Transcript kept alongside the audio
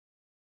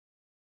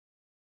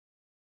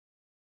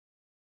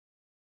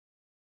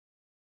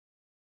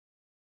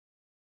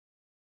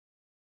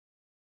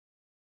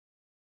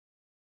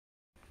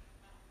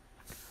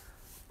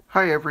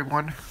Hi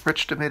everyone,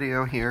 Rich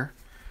DeMidio here.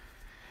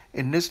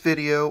 In this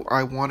video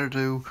I wanted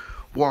to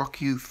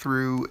walk you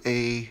through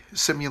a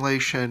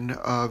simulation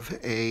of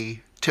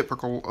a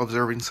typical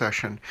observing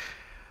session.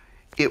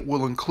 It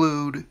will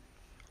include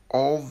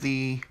all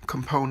the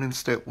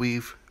components that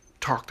we've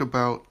talked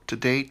about to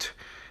date,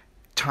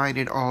 tying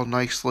it all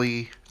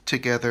nicely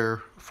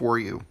together for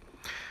you.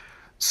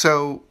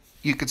 So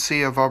you can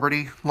see I've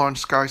already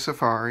launched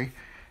SkySafari.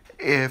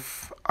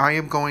 If I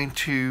am going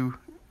to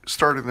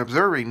start an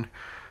observing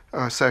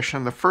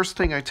session, the first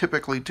thing I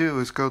typically do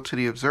is go to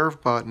the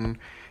Observe button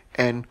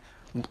and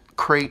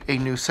create a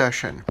new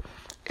session.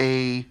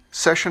 A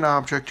session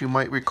object, you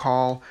might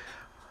recall,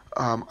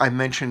 I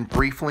mentioned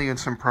briefly in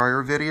some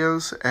prior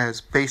videos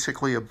as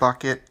basically a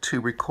bucket to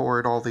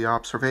record all the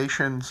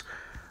observations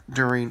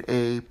during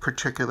a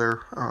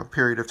particular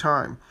period of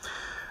time.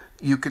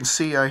 You can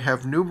see I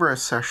have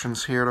numerous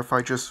sessions here. If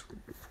I just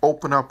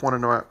open up one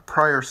of the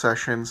prior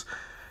sessions,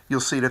 you'll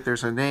see that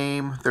there's a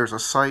name, there's a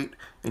site,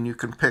 and you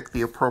can pick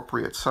the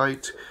appropriate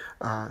site.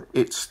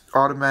 It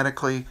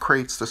automatically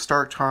creates the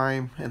start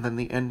time, and then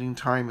the ending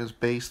time is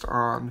based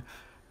on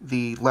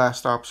the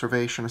last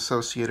observation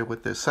associated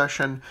with this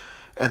session,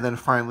 and then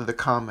finally the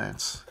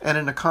comments. And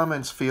in the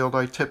comments field,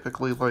 I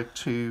typically like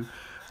to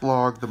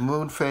log the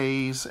moon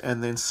phase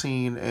and then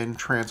scene and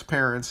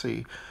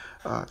transparency.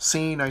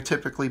 Scene I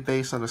typically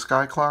base on the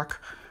sky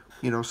clock,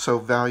 so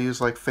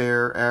values like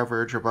fair,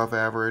 average, above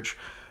average.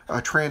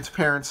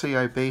 Transparency,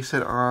 I base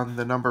it on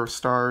the number of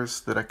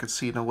stars that I could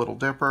see in a Little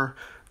Dipper.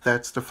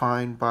 That's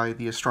defined by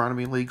the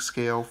Astronomy League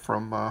scale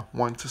from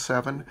 1 to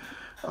 7.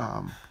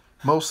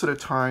 Most of the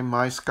time,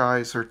 my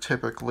skies are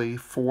typically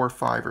 4,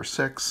 5, or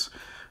 6,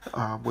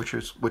 which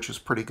is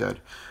pretty good.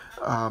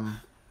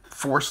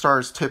 4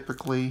 stars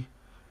typically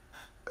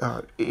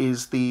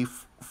is the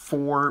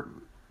 4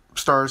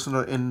 stars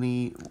in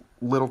the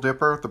Little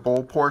Dipper, the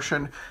bold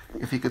portion.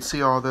 If you could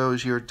see all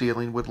those, you're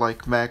dealing with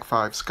like Mag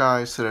 5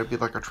 skies, so that'd be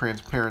like a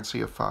transparency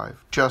of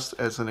 5, just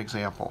as an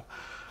example.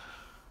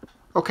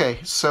 Okay,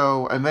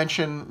 so I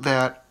mentioned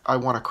that I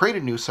want to create a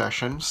new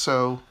session,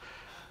 so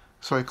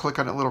I click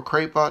on that little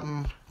create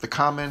button. The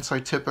comments I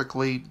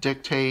typically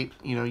dictate,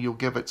 you'll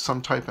give it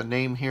some type of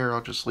name here. I'll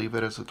just leave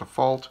it as a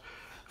default,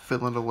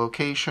 fill in the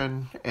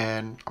location,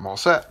 and I'm all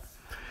set.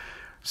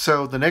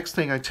 So the next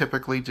thing I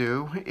typically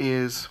do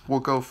is we'll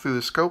go through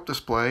the scope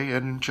display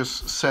and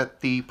just set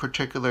the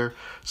particular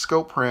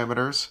scope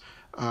parameters.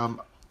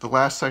 The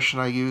last session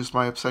I used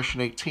my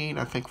Obsession 18.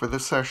 I think for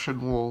this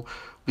session we'll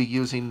be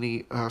using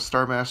the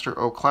StarMaster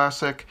O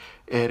Classic,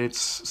 and its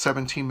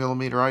 17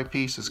 millimeter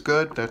eyepiece is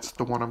good. That's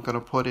the one I'm going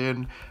to put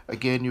in.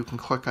 Again, you can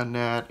click on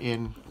that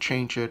and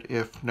change it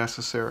if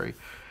necessary.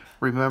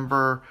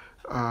 Remember,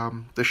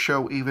 the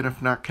show, even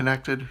if not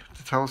connected,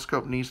 the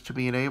telescope needs to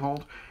be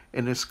enabled.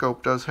 And this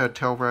scope does have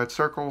tail-rad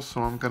circles,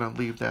 so I'm going to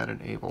leave that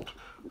enabled.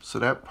 So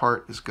that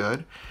part is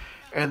good.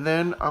 And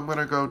then I'm going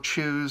to go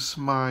choose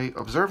my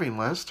observing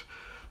list.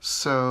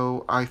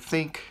 So I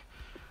think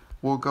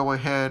we'll go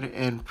ahead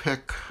and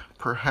pick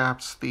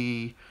perhaps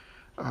the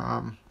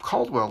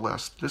Caldwell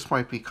list. This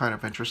might be kind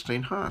of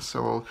interesting, huh?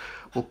 So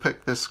we'll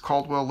pick this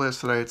Caldwell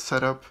list that I had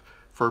set up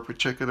for a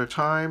particular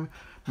time.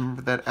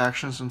 Remember that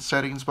Actions and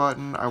Settings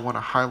button? I want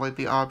to highlight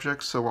the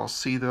objects, so I'll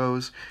see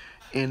those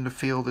in the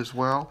field as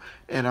well,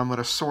 and I'm going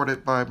to sort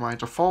it by my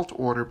default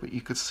order, but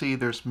you could see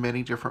there's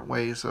many different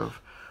ways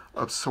of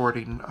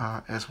sorting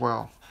as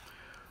well.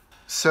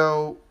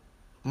 So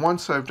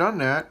once I've done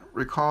that,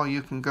 recall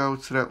you can go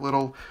to that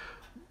little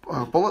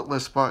bullet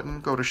list button,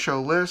 go to show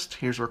list.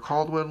 Here's our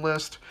Caldwell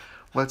list.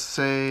 Let's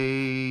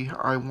say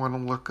I want to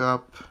look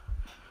up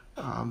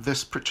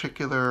this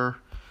particular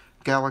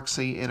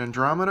galaxy in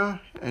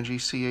Andromeda,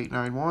 NGC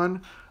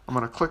 891. I'm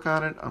going to click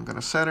on it, I'm going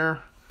to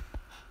center.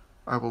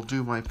 I will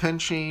do my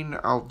pinching,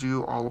 I'll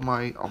do all of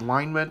my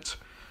alignment.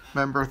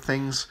 Remember,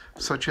 things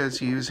such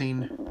as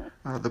using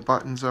the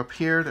buttons up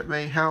here that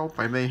may help.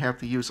 I may have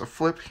to use a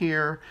flip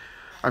here.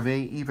 I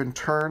may even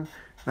turn,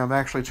 and I'm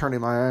actually turning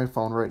my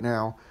iPhone right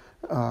now.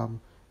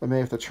 I may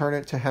have to turn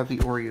it to have the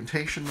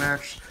orientation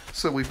match.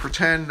 So we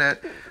pretend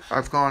that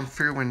I've gone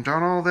through and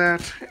done all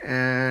that,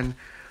 and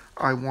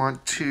I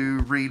want to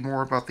read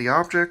more about the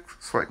object,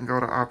 so I can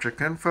go to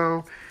Object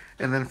Info.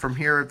 And then from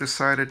here I've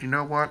decided, you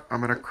know what, I'm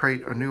going to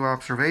create a new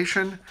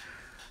observation.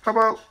 How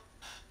about,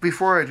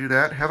 before I do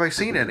that, have I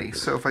seen any?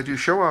 So if I do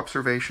show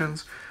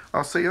observations,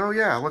 I'll say, oh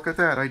yeah, look at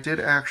that. I did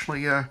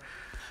actually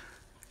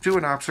do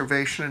an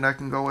observation, and I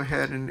can go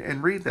ahead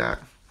and read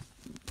that.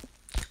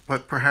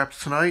 But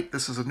perhaps tonight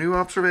this is a new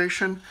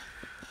observation.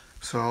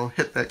 So I'll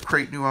hit that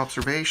create new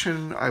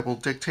observation. I will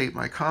dictate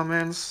my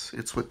comments.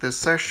 It's with this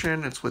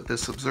session, it's with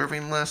this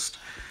observing list,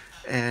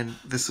 and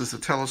this is the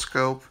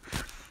telescope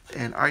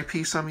and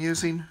eyepiece I'm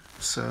using.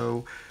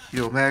 So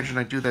you'll imagine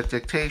I do that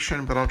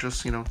dictation, but I'll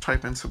just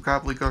type in some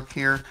gobbledygook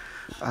here.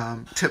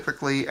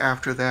 Typically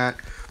after that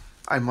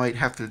I might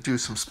have to do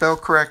some spell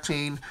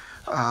correcting.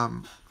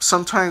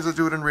 Sometimes I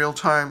do it in real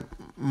time.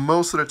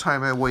 Most of the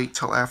time I wait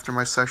till after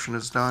my session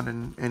is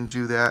done and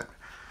do that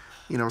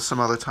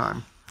some other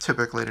time,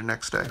 typically the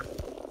next day.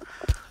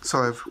 So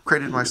I've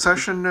created my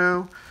session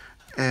now,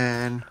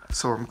 and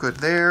so I'm good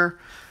there.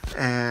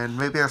 And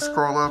maybe I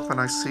scroll up and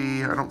I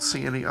don't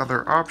see any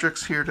other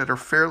objects here that are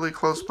fairly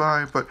close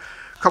by, but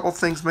a couple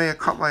things may have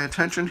caught my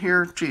attention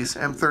here. Geez,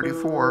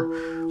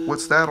 M34,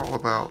 what's that all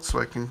about? So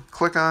I can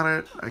click on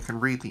it, I can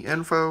read the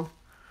info,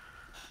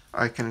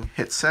 I can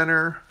hit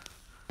center,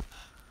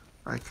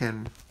 I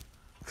can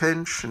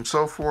pinch and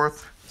so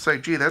forth. Say,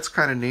 gee, that's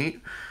kind of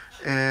neat.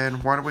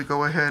 And why don't we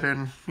go ahead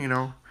and,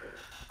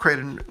 create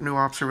a new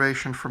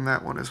observation from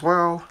that one as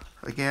well.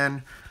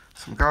 Again,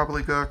 some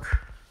gobbledygook.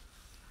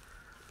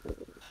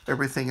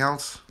 Everything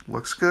else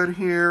looks good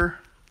here.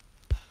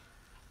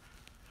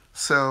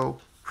 So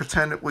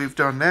pretend that we've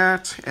done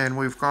that, and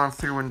we've gone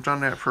through and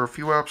done that for a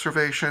few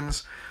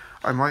observations.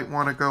 I might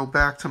want to go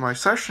back to my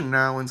session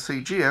now and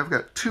see, gee, I've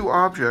got 2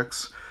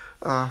 objects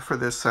for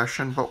this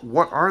session, but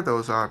what are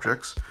those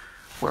objects?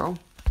 Well,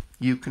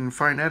 you can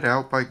find that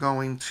out by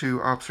going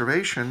to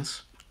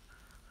Observations,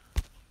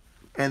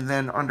 and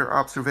then under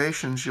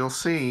Observations you'll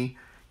see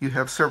you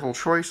have several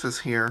choices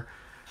here,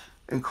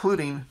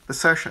 including the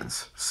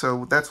sessions.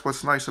 So that's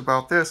what's nice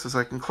about this, is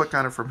I can click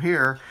on it from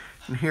here,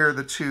 and here are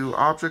the 2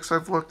 objects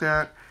I've looked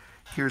at.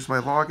 Here's my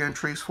log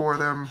entries for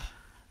them,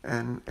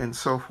 and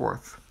so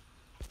forth.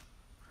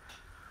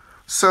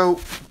 So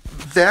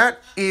that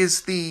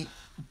is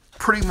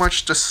pretty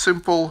much the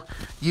simple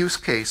use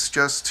case.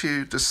 Just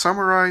to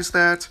summarize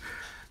that,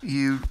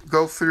 you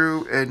go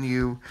through and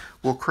you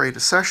will create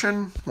a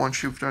session.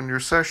 Once you've done your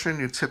session,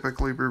 you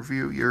typically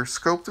review your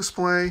scope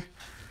display,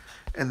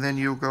 and then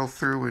you'll go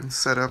through and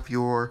set up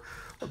your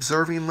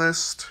observing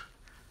list.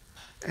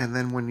 And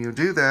then when you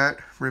do that,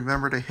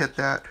 remember to hit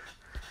that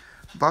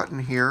button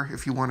here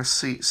if you want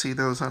to see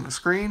those on the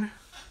screen.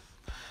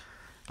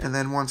 And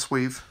then once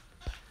we've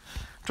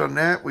done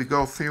that, we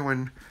go through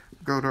and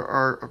go to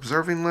our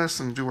observing list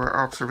and do our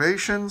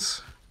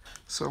observations.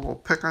 So we'll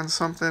pick on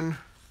something,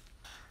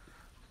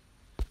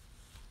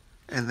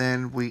 and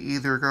then we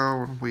either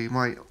go and we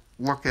might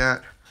look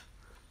at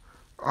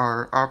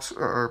our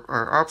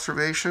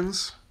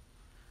observations,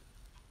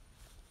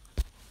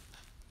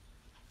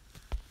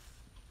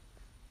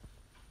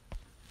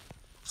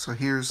 so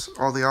here's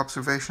all the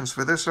observations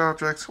for this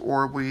object,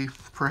 or we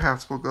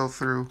perhaps will go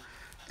through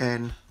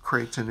and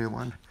create a new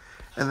one,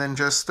 and then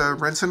just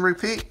rinse and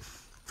repeat.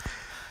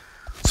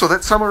 So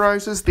that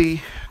summarizes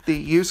the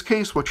use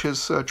case, which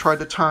is tried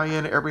to tie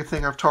in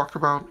everything I've talked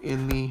about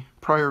in the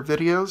prior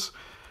videos.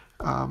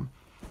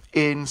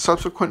 In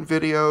subsequent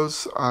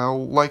videos,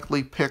 I'll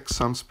likely pick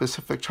some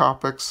specific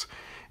topics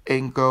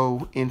and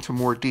go into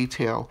more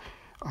detail,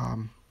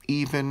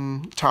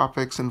 even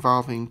topics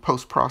involving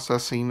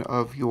post-processing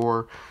of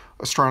your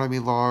astronomy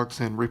logs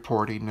and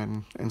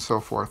reporting and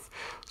so forth.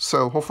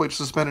 So hopefully this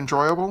has been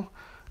enjoyable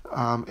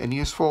and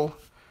useful.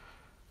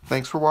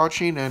 Thanks for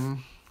watching, and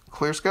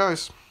clear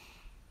skies.